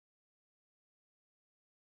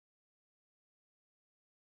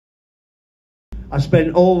I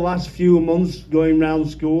spent all the last few months going round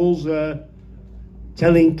schools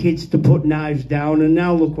telling kids to put knives down, and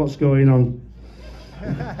now look what's going on.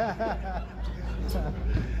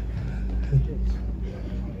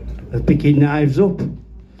 They're picking knives up.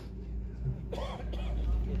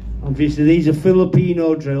 Obviously these are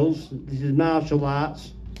Filipino drills. This is martial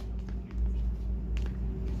arts.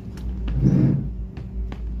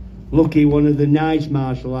 Lucky one of the nice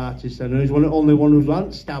martial artists I know. He's only one who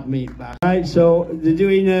hasn't stabbed me back. Right, so they're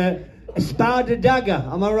doing a Espada dagger.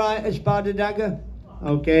 Am I right, Espada dagger?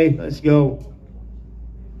 Okay, let's go.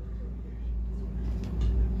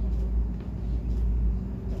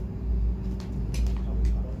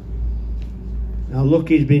 Now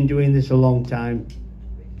Lucky's been doing this a long time.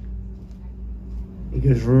 He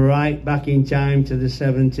goes right back in time to the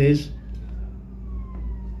 70s,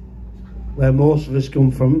 where most of us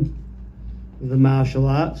come from, with the martial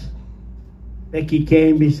arts. Becky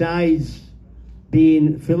Kane, besides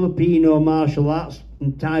being Filipino martial arts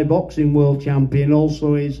and Thai boxing world champion,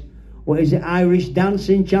 also is, what is it, Irish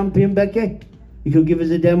dancing champion, Becky? You could give us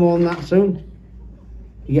a demo on that soon?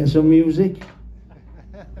 You get some music?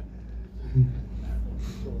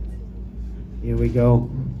 Here we go.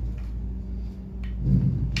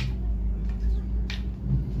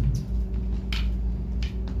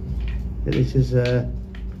 This is a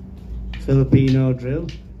Filipino drill.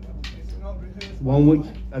 One which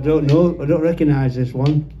I don't know, I don't recognise this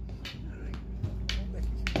one.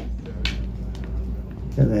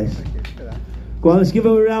 Look at this. Go on, let's give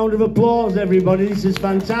them a round of applause, everybody. This is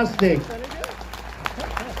fantastic.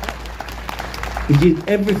 He did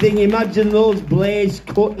everything. Imagine those blades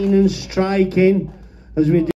cutting and striking as we do.